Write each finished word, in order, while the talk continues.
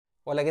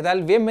Hola, ¿qué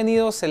tal?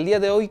 Bienvenidos. El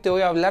día de hoy te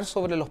voy a hablar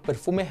sobre los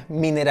perfumes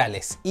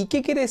minerales. ¿Y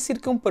qué quiere decir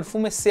que un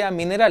perfume sea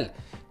mineral?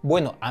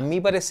 Bueno, a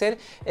mi parecer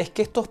es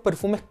que estos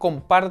perfumes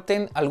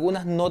comparten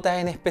algunas notas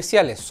en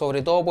especiales,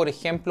 sobre todo, por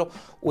ejemplo,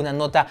 una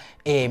nota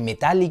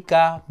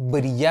metálica,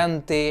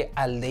 brillante,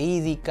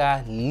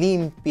 aldehídica,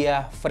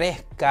 limpia,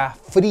 fresca,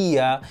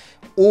 fría,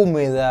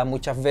 húmeda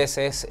muchas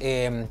veces,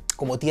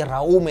 como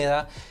tierra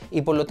húmeda,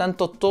 y por lo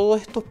tanto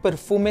todos estos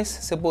perfumes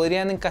se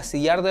podrían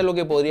encasillar de lo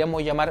que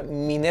podríamos llamar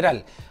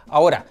mineral.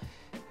 Ahora,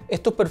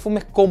 estos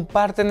perfumes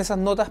comparten esas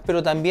notas,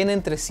 pero también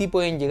entre sí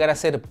pueden llegar a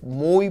ser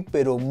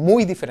pero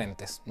muy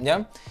diferentes,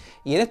 ¿ya?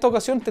 Y en esta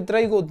ocasión te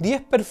traigo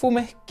 10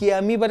 perfumes que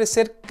a mi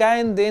parecer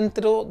caen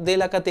dentro de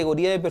la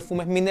categoría de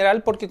perfumes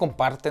mineral porque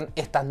comparten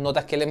estas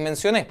notas que les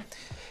mencioné.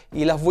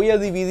 Y las voy a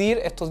dividir,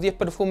 estos 10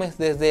 perfumes,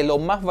 desde lo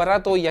más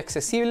barato y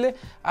accesible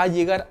a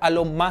llegar a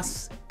lo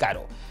más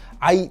caro.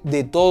 Hay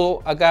de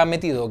todo acá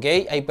metido, ¿ok?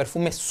 Hay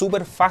perfumes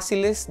súper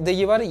fáciles de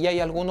llevar y hay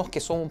algunos que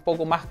son un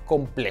poco más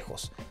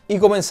complejos. Y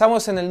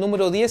comenzamos en el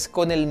número 10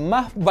 con el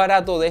más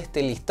barato de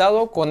este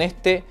listado, con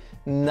este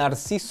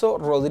Narciso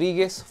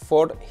Rodríguez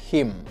for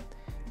Him.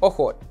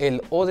 Ojo,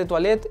 el Eau de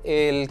Toilette,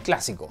 el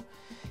clásico.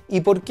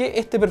 ¿Y por qué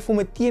este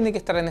perfume tiene que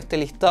estar en este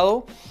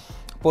listado?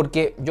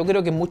 Porque yo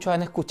creo que muchos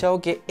han escuchado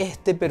que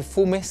este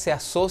perfume se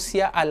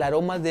asocia al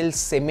aroma del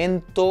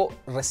cemento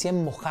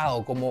recién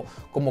mojado,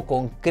 como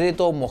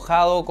concreto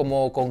mojado,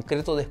 como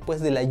concreto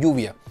después de la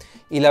lluvia.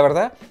 Y la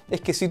verdad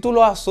es que si tú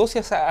lo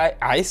asocias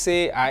a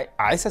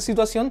esa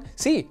situación,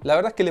 sí, la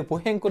verdad es que le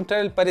puedes encontrar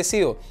el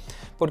parecido.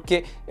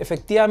 Porque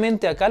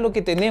efectivamente acá lo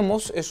que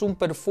tenemos es un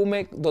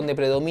perfume donde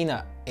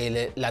predomina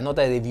la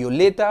nota de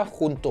violeta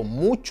junto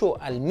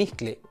mucho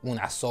almizcle,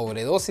 una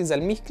sobredosis de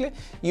almizcle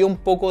y un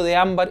poco de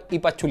ámbar y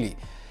pachulí.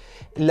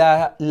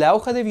 La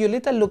hoja de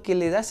violeta lo que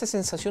le da esa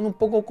sensación un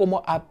poco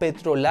como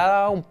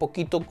apetrolada, un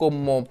poquito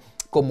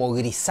como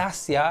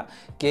grisácea,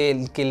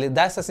 que le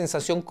da esa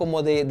sensación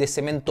como de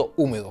cemento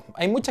húmedo.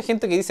 Hay mucha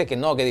gente que dice que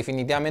no, que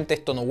definitivamente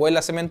esto no huele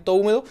a cemento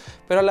húmedo,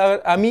 pero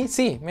a mí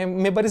sí,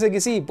 me parece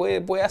que sí,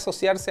 puede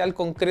asociarse al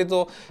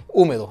concreto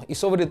húmedo. Y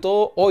sobre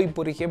todo hoy,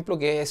 por ejemplo,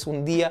 que es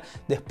un día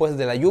después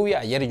de la lluvia.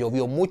 Ayer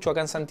llovió mucho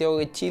acá en Santiago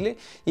de Chile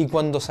y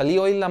cuando salí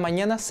hoy en la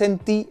mañana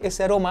sentí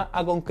ese aroma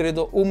a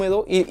concreto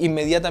húmedo y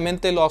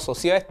inmediatamente lo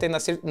asocié a este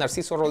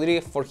Narciso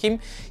Rodríguez for Him,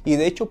 y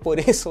de hecho por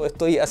eso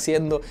estoy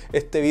haciendo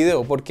este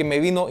video, porque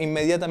me vino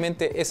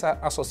inmediatamente esa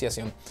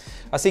asociación.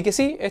 Así que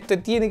sí, este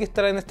tiene que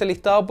estar en este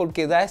listado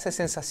porque da esa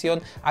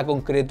sensación a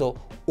concreto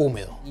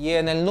húmedo. Y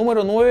en el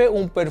número 9,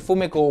 un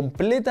perfume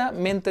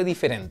completamente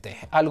diferente,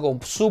 algo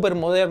súper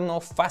moderno,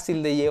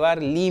 fácil de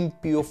llevar,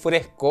 limpio,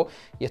 fresco,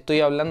 y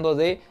estoy hablando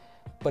de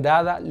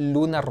Prada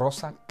Luna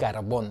Rosa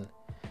Carbón.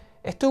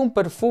 Este es un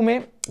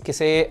perfume que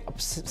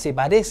se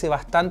parece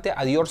bastante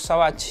a Dior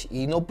Sauvage,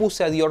 y no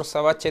puse a Dior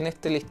Sauvage en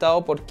este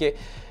listado porque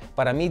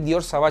para mí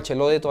Dior Sauvage, el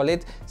Eau de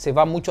Toilette, se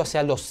va mucho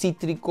hacia lo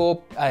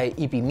cítrico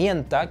y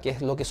pimienta, que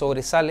es lo que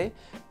sobresale,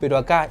 pero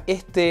acá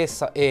este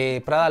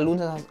Prada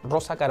Luna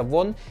Rosa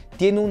Carbón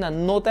tiene una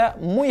nota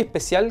muy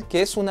especial,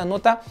 que es una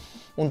nota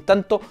un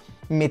tanto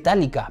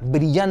metálica,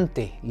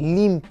 brillante,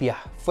 limpia,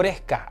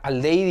 fresca,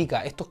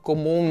 aldehídica. Esto es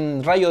como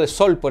un rayo de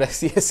sol, por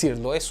así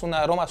decirlo. Es un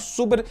aroma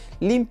súper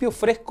limpio,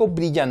 fresco,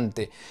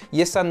 brillante.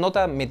 Y esa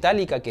nota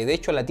metálica, que de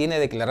hecho la tiene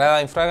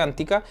declarada en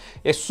Fragrantica,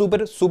 es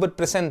súper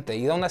presente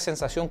y da una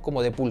sensación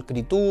como de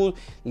pulcritud,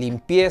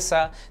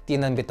 limpieza.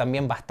 Tiene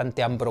también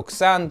bastante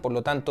ambroxan, por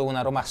lo tanto un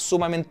aroma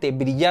sumamente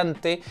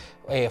brillante,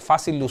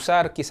 fácil de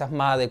usar, quizás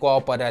más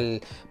adecuado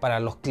para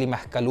los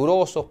climas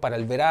calurosos, para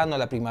el verano,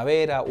 la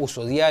primavera,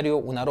 uso diario.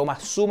 Un aroma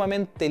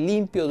sumamente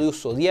limpio de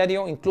uso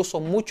diario, incluso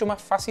mucho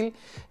más fácil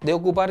de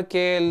ocupar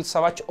que el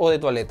Sauvage Eau de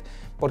Toilette,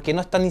 porque no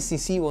es tan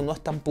incisivo, no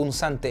es tan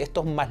punzante.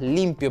 Esto es más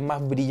limpio, es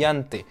más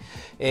brillante,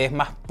 es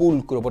más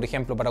pulcro, por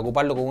ejemplo, para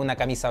ocuparlo con una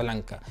camisa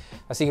blanca.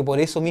 Así que por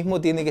eso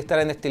mismo tiene que estar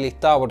en este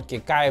listado,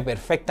 porque cae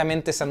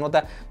perfectamente esa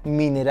nota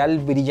mineral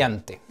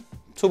brillante.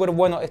 Súper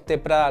bueno este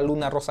Prada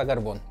Luna Rosa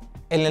Carbón.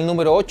 En el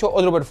número 8,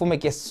 otro perfume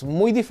que es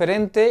muy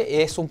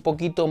diferente, es un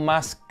poquito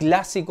más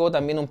clásico,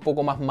 también un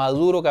poco más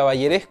maduro,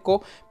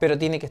 caballeresco, pero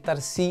tiene que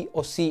estar sí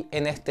o sí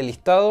en este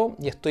listado,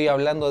 y estoy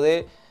hablando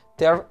de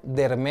Terre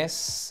de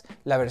Hermes,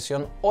 la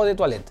versión Eau de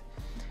Toilette.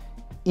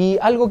 Y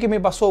algo que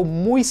me pasó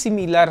muy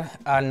similar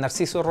al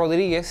Narciso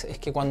Rodríguez es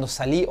que cuando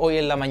salí hoy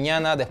en la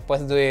mañana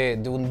después de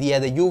un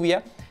día de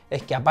lluvia,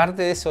 es que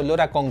aparte de ese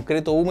olor a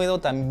concreto húmedo,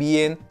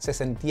 también se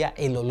sentía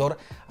el olor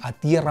a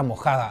tierra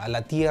mojada, a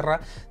la tierra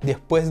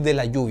después de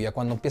la lluvia.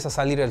 Cuando empieza a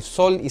salir el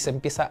sol y se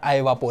empieza a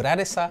evaporar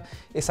esa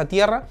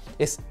tierra,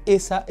 es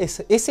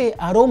ese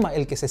aroma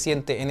el que se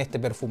siente en este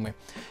perfume.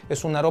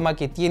 Es un aroma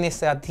que tiene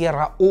esa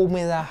tierra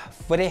húmeda,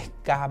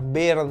 fresca,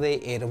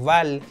 verde,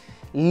 herbal,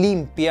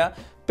 limpia,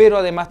 pero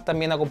además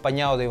también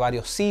acompañado de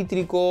varios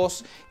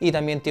cítricos, y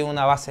también tiene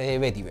una base de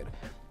vetiver.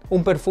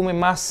 Un perfume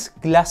más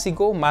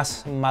clásico,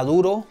 más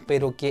maduro,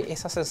 pero que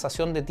esa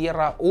sensación de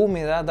tierra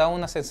húmeda da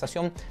una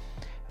sensación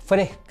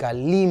fresca,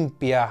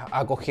 limpia,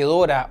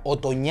 acogedora,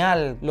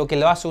 otoñal, lo que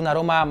le hace un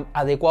aroma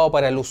adecuado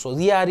para el uso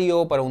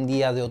diario, para un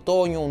día de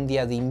otoño, un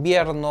día de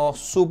invierno,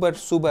 súper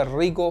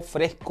rico,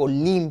 fresco,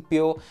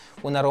 limpio,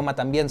 un aroma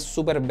también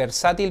súper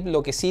versátil.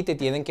 Lo que sí te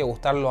tienen que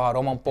gustar los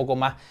aromas un poco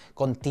más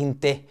con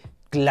tintes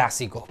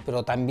clásicos,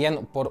 pero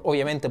también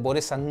obviamente por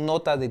esa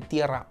nota de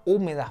tierra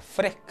húmeda,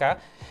 fresca,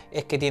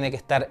 es que tiene que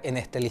estar en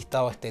este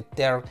listado este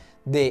Terre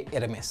de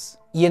Hermes.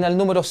 Y en el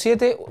número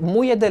 7,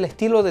 muy del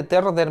estilo de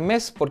Terre de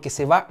Hermes, porque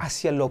se va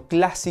hacia lo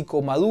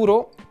clásico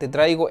maduro, te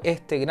traigo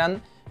este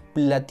gran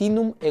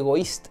Platinum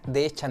Egoiste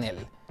de Chanel.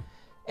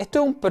 Este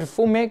es un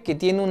perfume que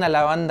tiene una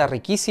lavanda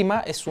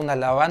riquísima, es una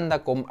lavanda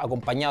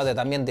acompañada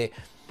también de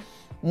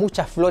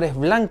muchas flores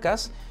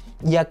blancas.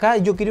 Y acá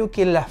yo creo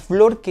que la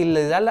flor que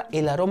le da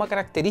el aroma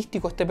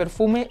característico a este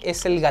perfume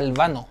es el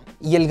galvano.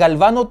 Y el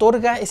galvano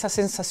otorga esa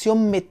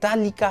sensación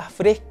metálica,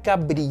 fresca,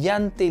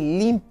 brillante,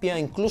 limpia,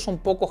 incluso un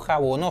poco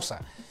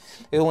jabonosa.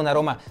 Es un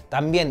aroma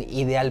también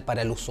ideal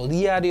para el uso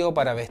diario,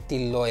 para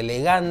vestirlo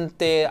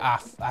elegante, a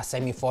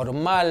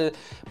semiformal,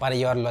 para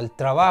llevarlo al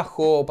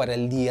trabajo, para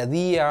el día a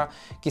día.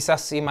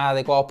 Quizás sí más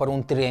adecuado para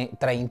un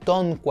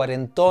treintón,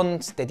 cuarentón.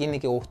 Te tiene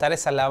que gustar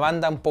esa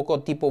lavanda un poco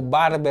tipo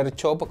barber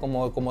shop,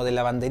 como de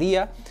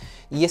lavandería.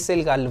 Y es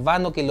el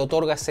galvano que le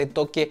otorga ese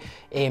toque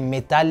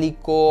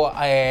metálico,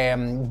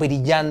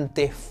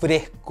 brillante,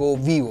 fresco,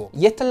 vivo.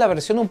 Y esta es la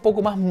versión un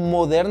poco más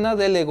moderna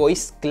del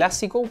Egoiste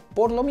clásico,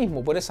 por lo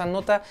mismo, por esa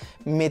nota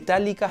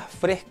metálica,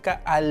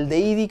 fresca,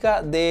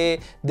 aldehídica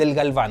del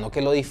galvano,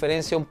 que lo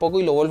diferencia un poco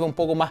y lo vuelve un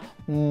poco más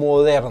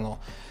moderno.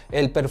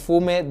 El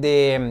perfume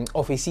de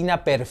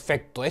oficina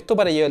perfecto. Esto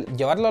para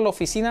llevarlo a la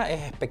oficina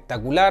es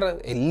espectacular,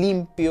 es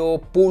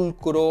limpio,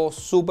 pulcro,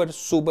 súper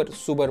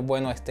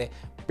bueno este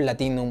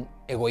Platinum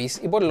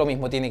Egoiste, y por lo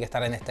mismo tiene que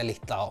estar en este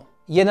listado.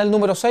 Y en el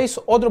número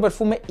 6, otro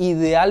perfume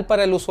ideal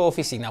para el uso de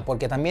oficina,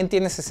 porque también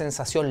tiene esa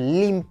sensación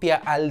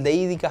limpia,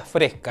 aldehídica,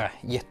 fresca.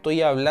 Y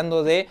estoy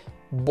hablando de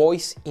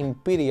Bois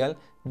Imperial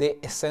de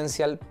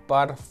Essential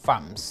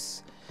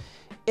Parfums.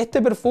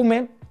 Este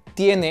perfume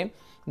tiene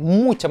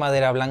mucha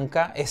madera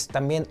blanca, es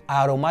también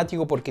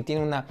aromático porque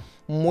tiene una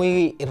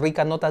muy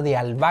rica nota de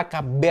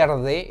albahaca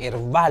verde,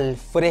 herbal,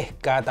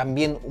 fresca,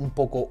 también un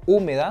poco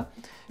húmeda.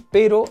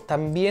 Pero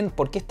también,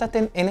 ¿por qué está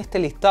en este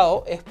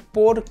listado? Es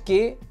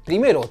porque,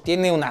 primero,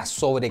 tiene una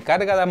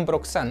sobrecarga de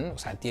ambroxan, o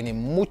sea, tiene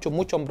mucho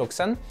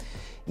ambroxan.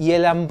 Y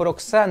el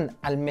ambroxan,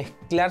 al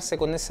mezclarse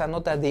con esa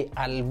nota de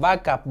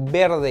albahaca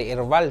verde,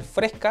 herbal,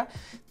 fresca,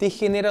 te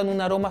generan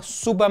un aroma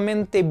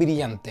sumamente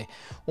brillante.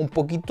 Un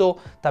poquito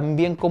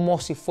también como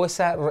si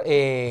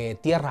fuese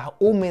tierra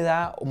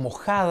húmeda,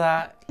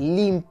 mojada,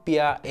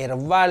 limpia,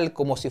 herbal,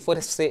 como si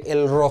fuese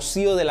el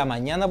rocío de la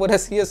mañana, por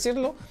así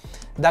decirlo.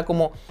 Da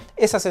como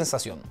esa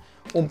sensación.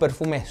 Un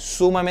perfume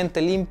sumamente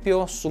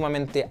limpio,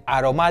 sumamente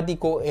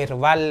aromático,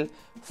 herbal,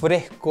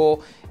 fresco,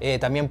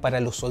 también para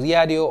el uso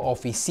diario,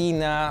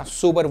 oficina,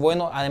 súper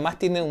bueno. Además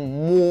tiene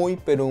un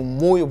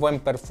muy buen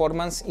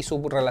performance y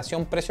su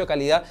relación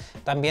precio-calidad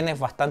también es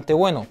bastante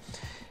bueno.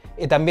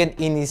 También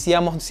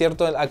iniciamos,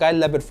 ¿cierto?, acá en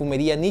la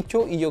perfumería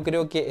nicho, y yo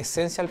creo que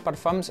Essential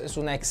Parfums es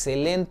una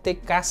excelente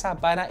casa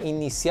para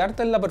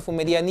iniciarte en la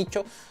perfumería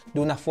nicho de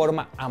una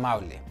forma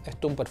amable.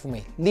 Esto es un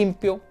perfume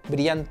limpio,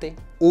 brillante,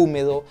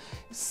 húmedo,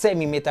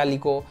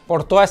 semimetálico.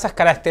 Por todas esas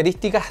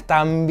características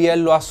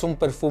también lo hace un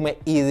perfume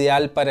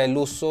ideal para el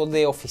uso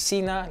de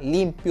oficina,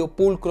 limpio,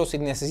 pulcro, si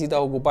necesitas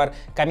ocupar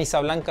camisa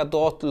blanca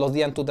todos los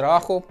días en tu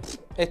trabajo.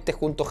 Este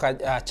junto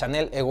a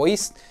Chanel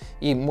Egoiste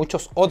y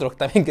muchos otros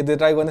también que te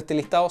traigo en este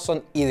listado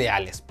son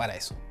ideales para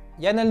eso.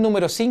 Ya en el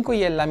número 5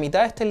 y en la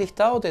mitad de este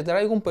listado te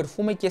traigo un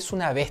perfume que es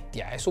una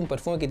bestia. Es un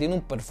perfume que tiene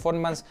un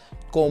performance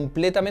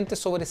completamente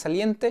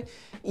sobresaliente.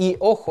 Y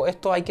ojo,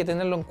 esto hay que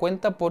tenerlo en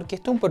cuenta porque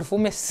este es un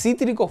perfume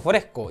cítrico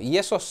fresco. Y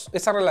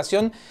esa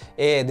relación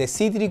de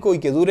cítrico y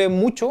que dure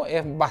mucho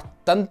es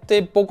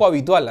bastante poco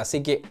habitual.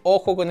 Así que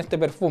ojo con este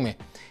perfume.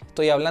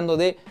 Estoy hablando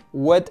de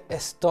Wet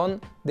Stone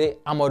de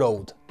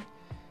Amouroud.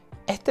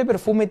 Este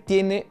perfume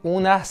tiene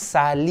una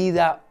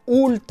salida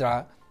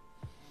ultra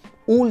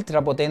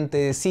potente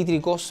de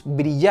cítricos,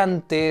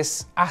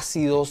 brillantes,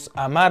 ácidos,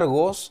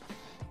 amargos,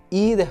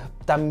 y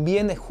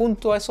también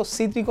junto a esos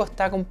cítricos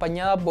está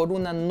acompañada por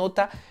una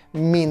nota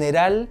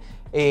mineral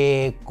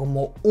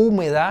como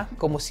húmeda,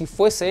 como si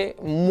fuese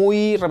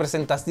muy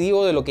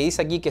representativo de lo que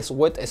dice aquí, que es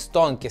Wet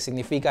Stone, que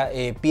significa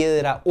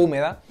piedra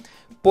húmeda.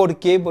 ¿Por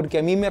qué? Porque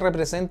a mí me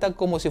representa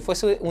como si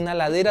fuese una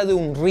ladera de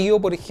un río,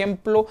 por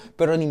ejemplo,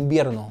 pero en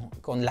invierno,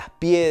 con las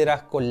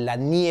piedras, con la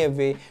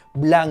nieve,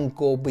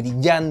 blanco,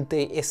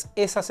 brillante. Es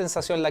esa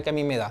sensación la que a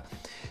mí me da.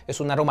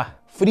 Es un aroma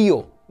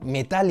frío,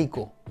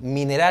 metálico,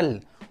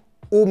 mineral,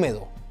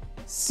 húmedo,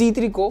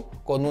 cítrico,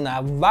 con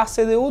una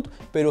base de oud,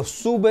 pero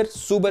súper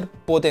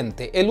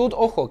potente. El oud,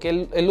 ojo,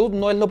 que el oud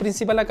no es lo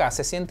principal acá,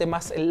 se siente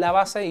más en la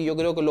base y yo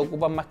creo que lo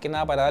ocupan más que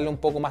nada para darle un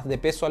poco más de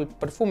peso al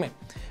perfume.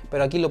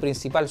 Pero aquí lo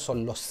principal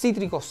son los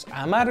cítricos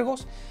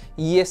amargos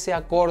y ese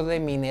acorde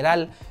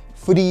mineral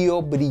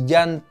frío,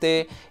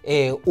 brillante,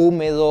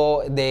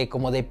 húmedo,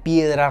 como de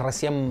piedra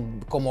recién,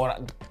 como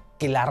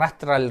que la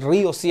arrastra al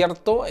río,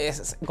 ¿cierto?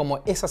 Es como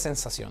esa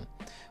sensación.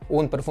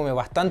 Un perfume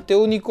bastante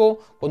único,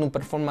 con un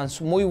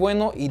performance muy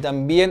bueno, y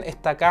también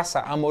esta casa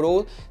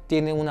Amouroud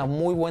tiene una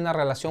muy buena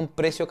relación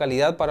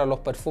precio-calidad para los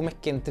perfumes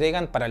que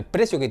entregan, para el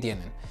precio que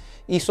tienen.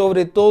 Y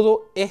sobre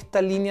todo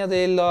esta línea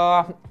de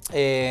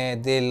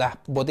las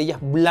botellas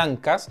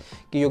blancas,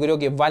 que yo creo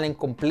que valen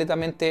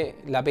completamente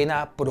la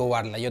pena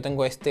probarla. Yo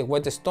tengo este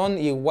Wet Stone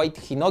y White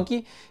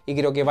Hinoki y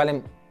creo que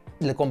valen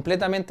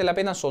completamente la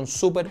pena, son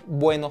súper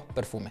buenos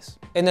perfumes.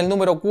 En el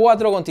número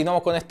 4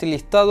 continuamos con este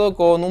listado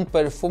con un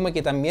perfume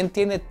que también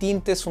tiene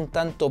tintes un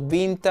tanto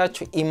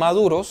vintage y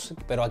maduros,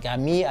 pero que a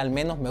mí al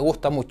menos me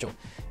gusta mucho.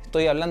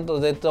 Estoy hablando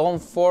de Tom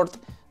Ford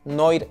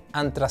Noir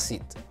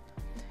Anthracite.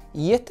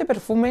 Y este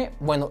perfume,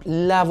 bueno,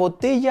 la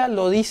botella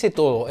lo dice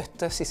todo.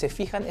 Esta, si se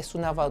fijan, es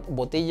una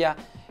botella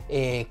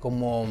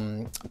como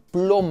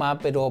ploma,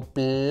 pero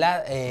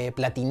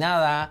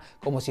platinada,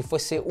 como si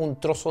fuese un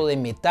trozo de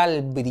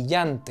metal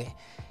brillante.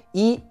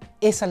 Y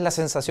esa es la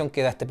sensación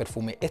que da este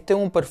perfume. Este es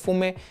un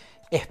perfume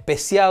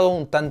especiado,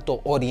 un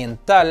tanto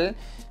oriental,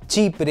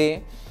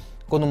 Chipre,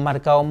 con un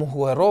marcado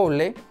musgo de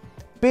roble.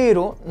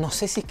 Pero no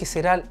sé si es que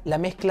será la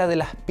mezcla de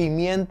las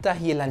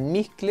pimientas y el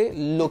almizcle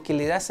lo que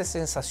le da esa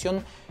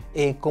sensación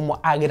como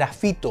a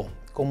grafito,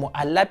 como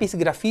a lápiz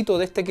grafito,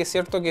 de este que es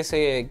cierto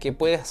que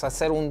puedes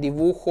hacer un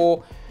dibujo.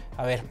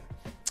 A ver,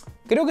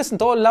 creo que en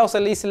todos lados se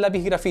le dice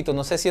lápiz grafito,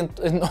 no sé si en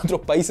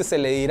otros países se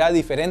le dirá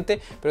diferente,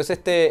 pero es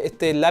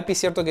este lápiz,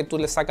 cierto, que tú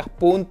le sacas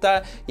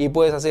punta y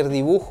puedes hacer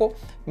dibujo.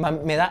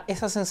 Me da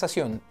esa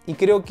sensación, y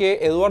creo que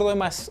Eduardo de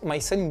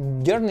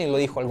Maison Journey lo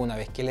dijo alguna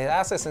vez, que le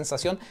da esa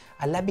sensación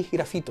al lápiz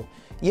grafito.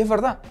 Y es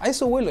verdad, a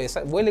eso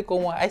huele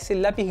como a ese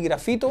lápiz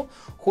grafito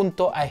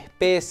junto a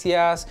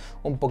especias,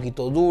 un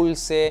poquito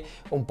dulce,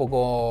 un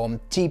poco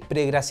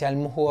chipre gracias al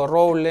musgo de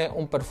roble,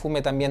 un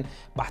perfume también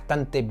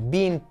bastante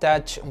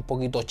vintage, un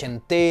poquito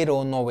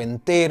ochentero,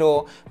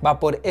 noventero, va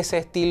por ese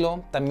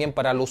estilo, también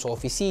para el uso de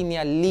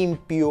oficina,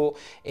 limpio,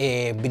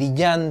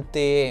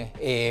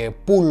 brillante,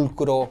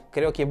 pulcro,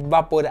 creo que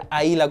va por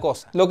ahí la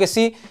cosa. Lo que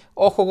sí,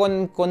 ojo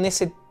con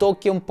ese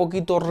toque un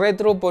poquito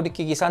retro,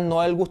 porque quizás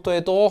no es el gusto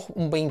de todos.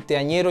 Un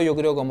veinteañero yo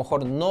creo que a lo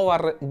mejor no va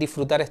a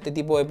disfrutar este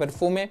tipo de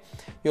perfume.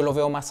 Yo lo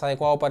veo más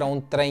adecuado para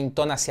un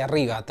treintón hacia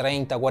arriba,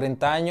 30,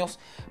 40 años.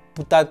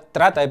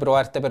 Trata de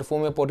probar este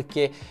perfume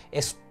porque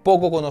es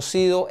poco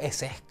conocido,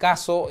 es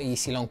escaso, y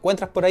si lo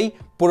encuentras por ahí,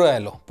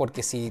 pruébalo,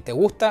 porque si te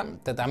gusta,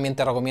 también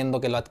te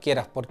recomiendo que lo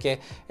adquieras, porque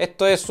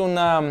esto es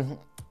una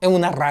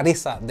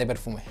rareza de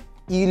perfume.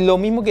 Y lo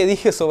mismo que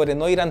dije sobre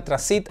Noir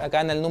Anthracite,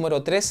 acá en el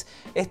número 3,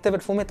 este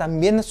perfume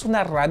también es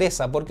una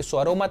rareza porque su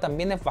aroma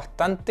también es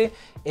bastante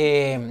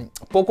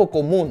poco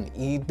común.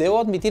 Y debo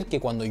admitir que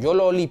cuando yo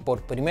lo olí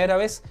por primera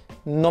vez,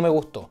 no me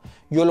gustó.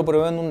 Yo lo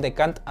probé en un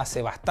decant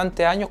hace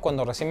bastantes años,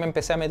 cuando recién me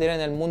empecé a meter en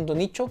el mundo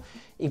nicho,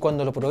 y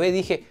cuando lo probé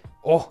dije,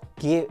 ¡oh,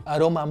 qué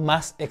aroma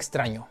más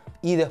extraño!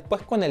 Y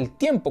después, con el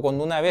tiempo,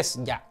 cuando una vez,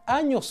 ya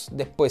años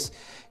después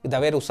de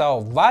haber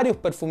usado varios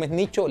perfumes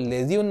nicho,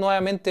 le di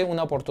nuevamente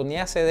una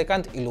oportunidad a ese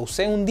decant y lo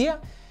usé un día,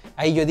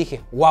 ahí yo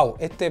dije, wow,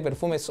 este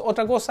perfume es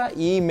otra cosa,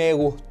 y me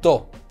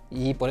gustó.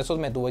 Y por eso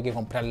me tuve que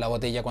comprar la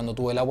botella cuando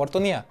tuve la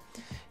oportunidad.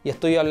 Y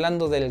estoy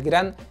hablando del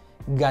gran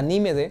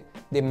Ganymede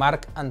de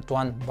Marc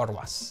Antoine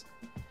Barrois.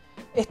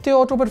 Este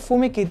otro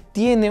perfume que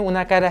tiene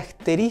una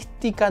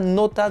característica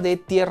nota de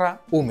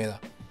tierra húmeda.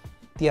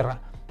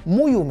 Tierra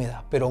muy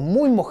húmeda, pero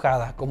muy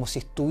mojada, como si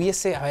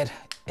estuviese, a ver,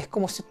 es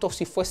como si esto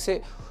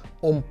fuese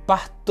un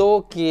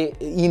pasto que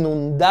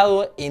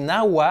inundado en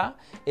agua.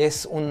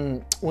 Es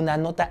una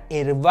nota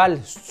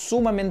herbal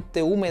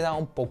sumamente húmeda,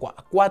 un poco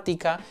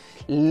acuática,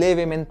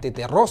 levemente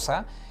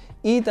terrosa,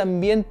 y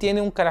también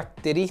tiene un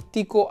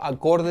característico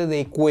acorde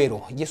de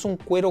cuero, y es un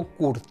cuero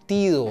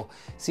curtido.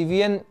 Si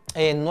bien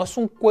no es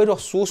un cuero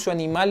sucio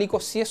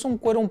animálico, sí es un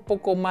cuero un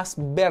poco más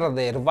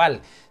verde,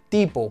 herbal.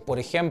 Tipo, por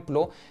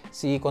ejemplo,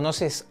 si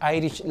conoces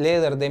Irish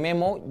Leather de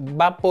Memo,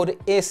 va por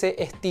ese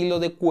estilo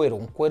de cuero,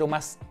 un cuero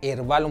más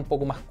herbal, un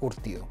poco más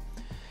curtido.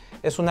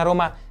 Es un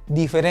aroma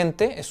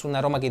diferente, es un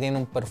aroma que tiene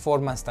un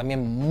performance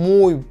también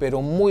muy,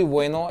 pero muy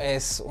bueno.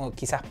 Es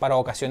quizás para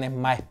ocasiones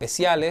más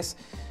especiales.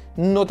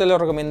 No te lo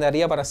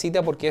recomendaría para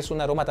cita porque es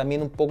un aroma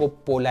también un poco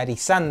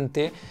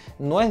polarizante.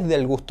 No es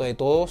del gusto de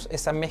todos.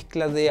 Esa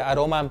mezcla de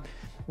aroma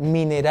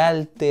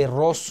mineral,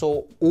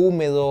 terroso,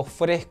 húmedo,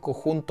 fresco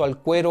junto al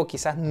cuero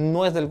quizás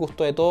no es del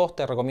gusto de todos.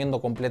 Te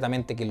recomiendo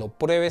completamente que lo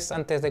pruebes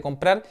antes de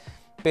comprar,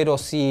 pero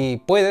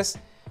si puedes,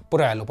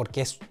 pruébalo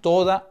porque es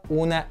toda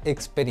una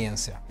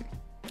experiencia.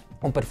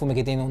 Un perfume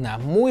que tiene una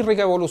muy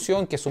rica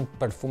evolución, que es un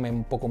perfume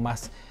un poco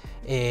más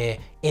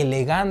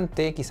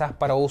elegante, quizás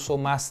para uso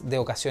más de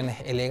ocasiones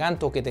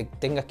elegantes o que te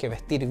tengas que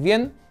vestir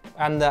bien.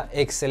 Anda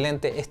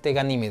excelente este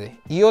Ganymede.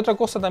 Y otra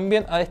cosa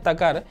también a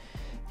destacar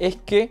es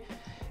que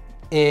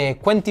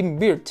Quentin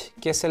Birch,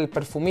 que es el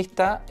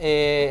perfumista,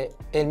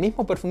 el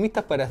mismo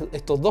perfumista para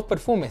estos dos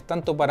perfumes,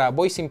 tanto para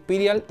Bois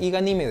Imperial y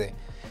Ganymede.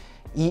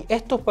 Y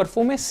estos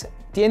perfumes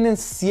tienen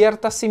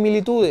ciertas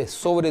similitudes,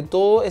 sobre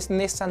todo en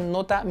esa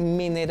nota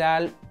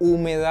mineral,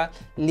 húmeda,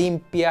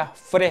 limpia,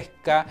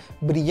 fresca,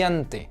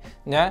 brillante,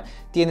 ¿ya?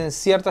 Tienen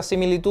ciertas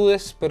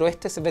similitudes, pero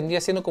este se vendría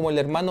siendo como el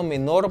hermano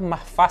menor,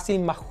 más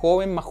fácil, más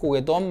joven, más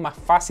juguetón, más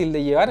fácil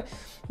de llevar.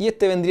 Y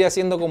este vendría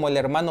siendo como el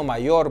hermano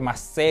mayor, más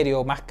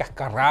serio, más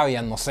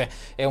cascarrabia, no sé,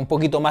 es un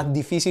poquito más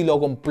difícil o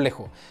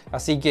complejo.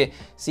 Así que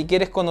si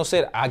quieres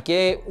conocer a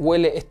qué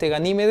huele este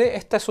Ganymede,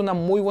 esta es una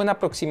muy buena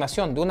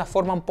aproximación, de una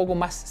forma un poco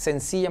más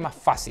sencilla, más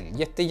fácil.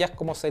 Y este ya es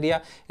como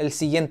sería el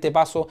siguiente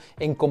paso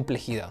en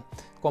complejidad.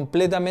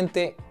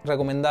 Completamente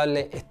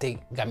recomendable este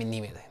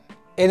Ganymede.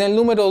 En el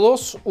número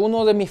 2,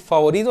 uno de mis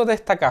favoritos de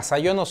esta casa.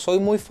 Yo no soy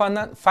muy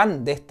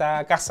fan de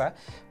esta casa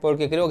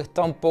porque creo que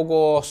está un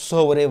poco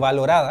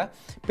sobrevalorada,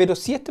 pero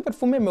sí este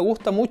perfume me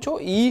gusta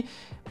mucho y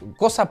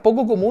cosa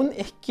poco común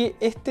es que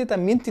este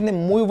también tiene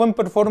muy buen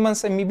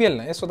performance en mi piel.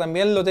 Eso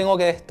también lo tengo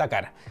que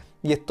destacar.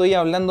 Y estoy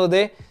hablando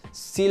de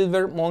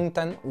Silver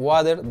Mountain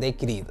Water de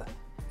Creed.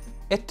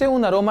 Este es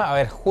un aroma, a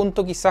ver,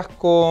 junto quizás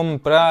con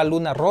Prada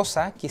Luna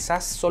Rosa,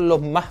 quizás son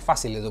los más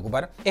fáciles de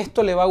ocupar.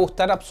 Esto le va a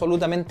gustar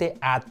absolutamente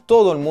a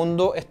todo el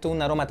mundo. Este es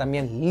un aroma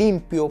también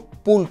limpio,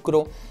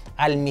 pulcro,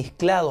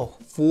 almizclado,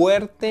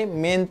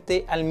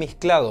 fuertemente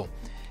almizclado.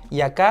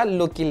 Y acá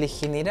lo que le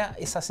genera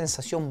esa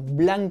sensación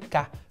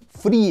blanca,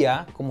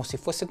 fría, como si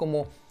fuese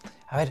como...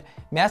 A ver,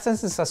 me hace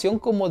sensación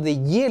como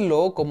de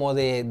hielo, como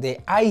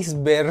de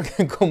iceberg,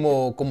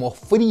 como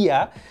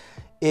fría.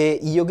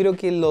 Y yo creo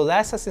que lo da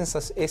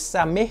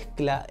esa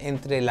mezcla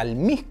entre el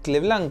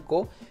almizcle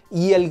blanco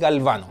y el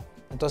galvano.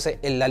 Entonces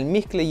el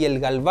almizcle y el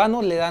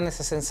galvano le dan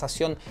esa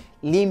sensación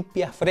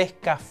limpia,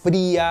 fresca,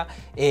 fría,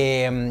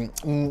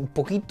 un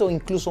poquito,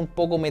 incluso un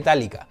poco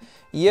metálica.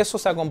 Y eso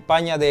se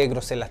acompaña de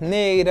groselas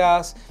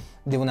negras,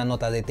 de una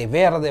nota de té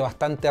verde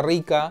bastante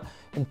rica,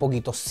 un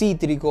poquito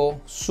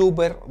cítrico,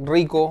 súper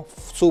rico,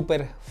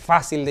 súper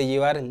fácil de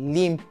llevar,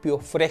 limpio,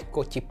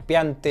 fresco,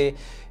 chispeante.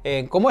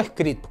 ¿Cómo es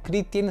Creed?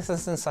 Creed tiene esa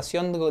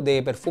sensación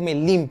de perfume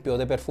limpio,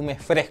 de perfume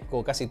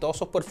fresco. Casi todos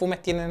sus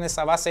perfumes tienen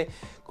esa base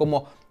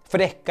como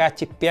fresca,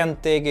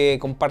 chispeante que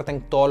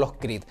comparten todos los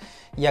Creed.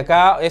 Y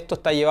acá esto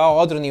está llevado a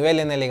otro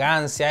nivel en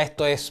elegancia.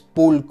 Esto es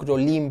pulcro,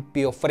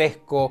 limpio,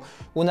 fresco.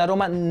 Un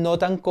aroma no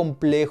tan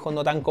complejo,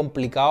 no tan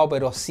complicado,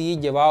 pero sí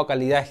llevado a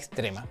calidad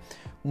extrema.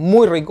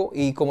 Muy rico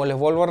y como les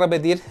vuelvo a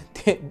repetir,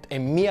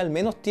 en mí al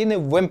menos tiene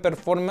buen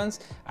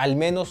performance, al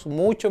menos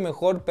mucho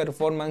mejor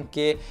performance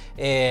que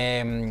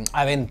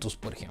Aventus,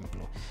 por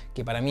ejemplo.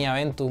 Que para mí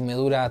Aventus me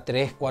dura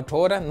 3-4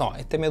 horas, no,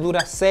 este me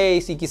dura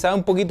 6 y quizás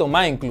un poquito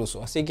más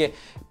incluso. Así que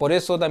por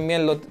eso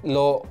también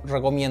lo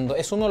recomiendo.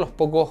 Es uno de los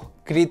pocos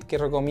Creed que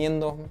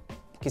recomiendo,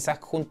 quizás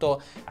junto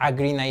a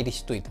Green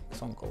Irish Tweed, que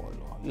son como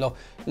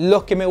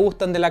los que me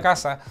gustan de la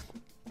casa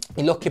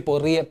y los que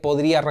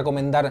podría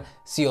recomendar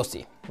sí o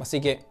sí.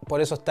 Así que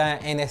por eso está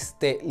en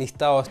este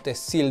listado, este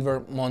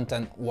Silver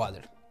Mountain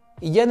Water.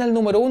 Y ya en el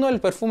número 1, el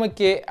perfume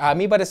que a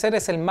mi parecer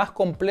es el más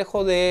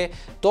complejo de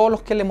todos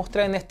los que les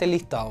mostré en este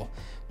listado.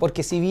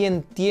 Porque si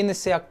bien tiene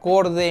ese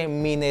acorde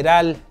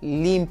mineral,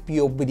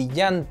 limpio,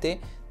 brillante,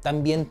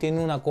 también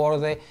tiene un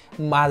acorde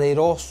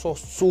maderoso,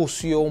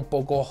 sucio, un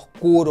poco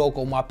oscuro,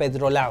 como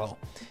apetrolado.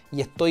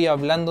 Y estoy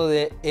hablando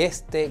de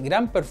este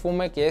gran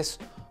perfume que es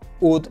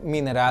Oud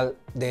Minerale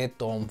de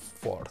Tom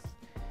Ford.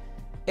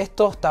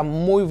 Esto está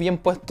muy bien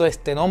puesto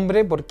este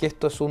nombre porque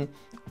esto es un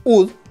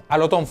Oud a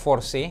lo Tom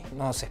Ford, ¿sí?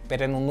 No se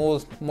esperen un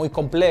Oud muy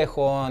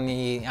complejo,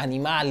 ni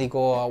animálico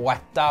o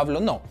establo,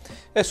 no.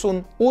 Es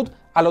un Oud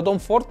a lo Tom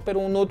Ford, pero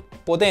un Oud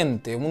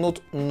potente, un Oud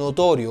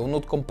notorio, un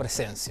Oud con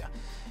presencia.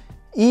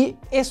 Y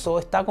eso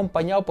está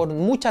acompañado por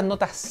muchas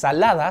notas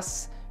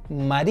saladas,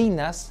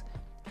 marinas,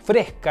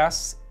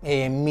 frescas,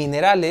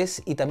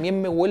 minerales, y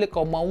también me huele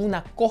como a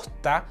una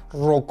costa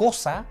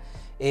rocosa,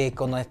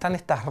 con donde están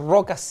estas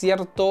rocas,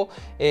 ¿cierto?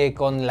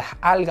 Con las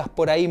algas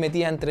por ahí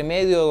metidas entre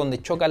medio,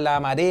 donde choca la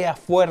marea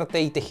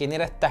fuerte y te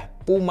genera esta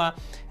espuma,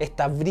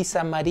 esta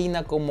brisa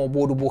marina como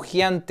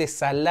burbujeante,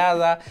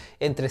 salada,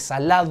 entre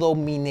salado,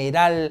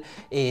 mineral,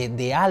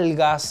 de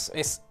algas.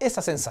 Es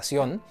esa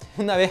sensación.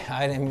 Una vez,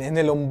 a ver, en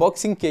el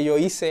unboxing que yo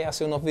hice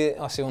hace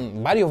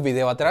varios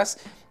videos atrás,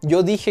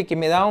 yo dije que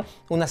me da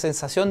una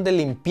sensación de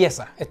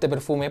limpieza este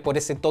perfume por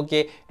ese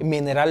toque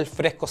mineral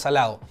fresco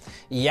salado.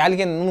 Y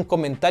alguien en un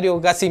comentario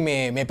casi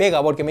me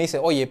pega porque me dice: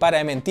 oye, para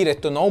de mentir,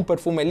 esto no es un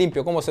perfume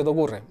limpio, ¿cómo se te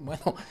ocurre?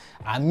 Bueno,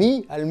 a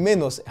mí, al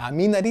menos, a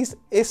mi nariz,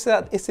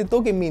 ese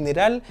toque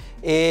mineral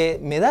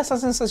me da esa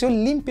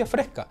sensación limpia,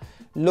 fresca.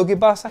 Lo que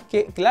pasa es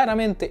que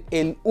claramente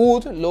el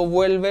Oud lo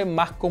vuelve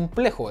más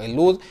complejo. El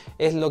Oud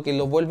es lo que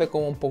lo vuelve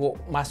como un poco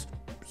más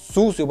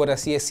sucio, por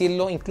así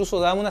decirlo. Incluso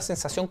da una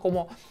sensación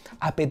como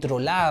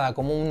apetrolada,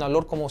 como un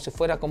olor como si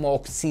fuera como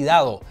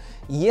oxidado.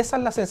 Y esa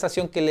es la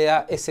sensación que le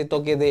da ese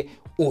toque de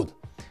Oud.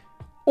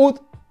 Oud,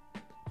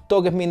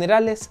 toques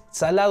minerales,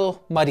 salados,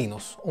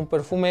 marinos. Un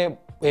perfume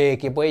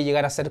que puede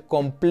llegar a ser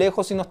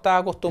complejo si no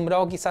estás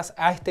acostumbrado quizás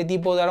a este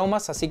tipo de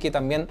aromas. Así que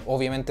también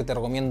obviamente te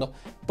recomiendo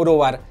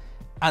probar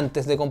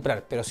antes de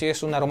comprar. Pero si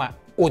es un aroma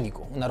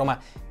único, un aroma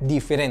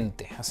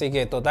diferente. Así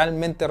que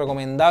totalmente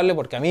recomendable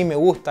porque a mí me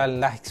gustan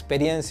las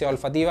experiencias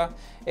olfativas.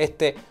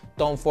 Este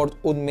Tom Ford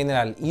Oud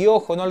Minerale. Y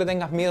ojo, no le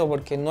tengas miedo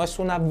porque no es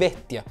una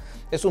bestia.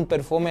 Es un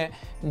perfume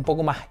un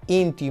poco más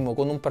íntimo,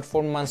 con un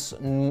performance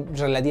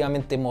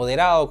relativamente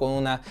moderado, con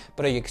una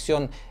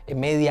proyección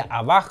media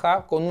a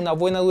baja, con una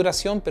buena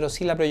duración, pero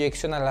sí la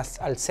proyección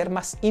al ser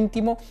más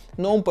íntimo,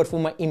 no un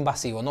perfume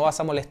invasivo. No vas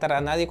a molestar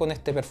a nadie con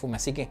este perfume,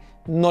 así que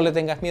no le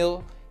tengas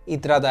miedo y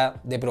trata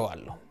de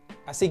probarlo.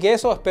 Así que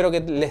eso, espero que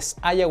les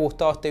haya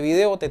gustado este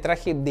video. Te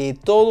traje de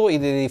todo y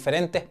de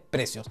diferentes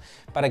precios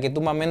para que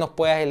tú más o menos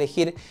puedas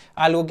elegir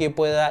algo que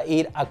pueda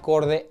ir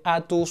acorde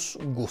a tus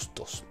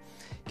gustos.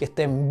 Que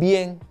estén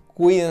bien,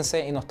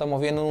 cuídense y nos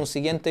estamos viendo en un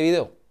siguiente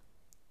video.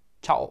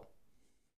 Chao.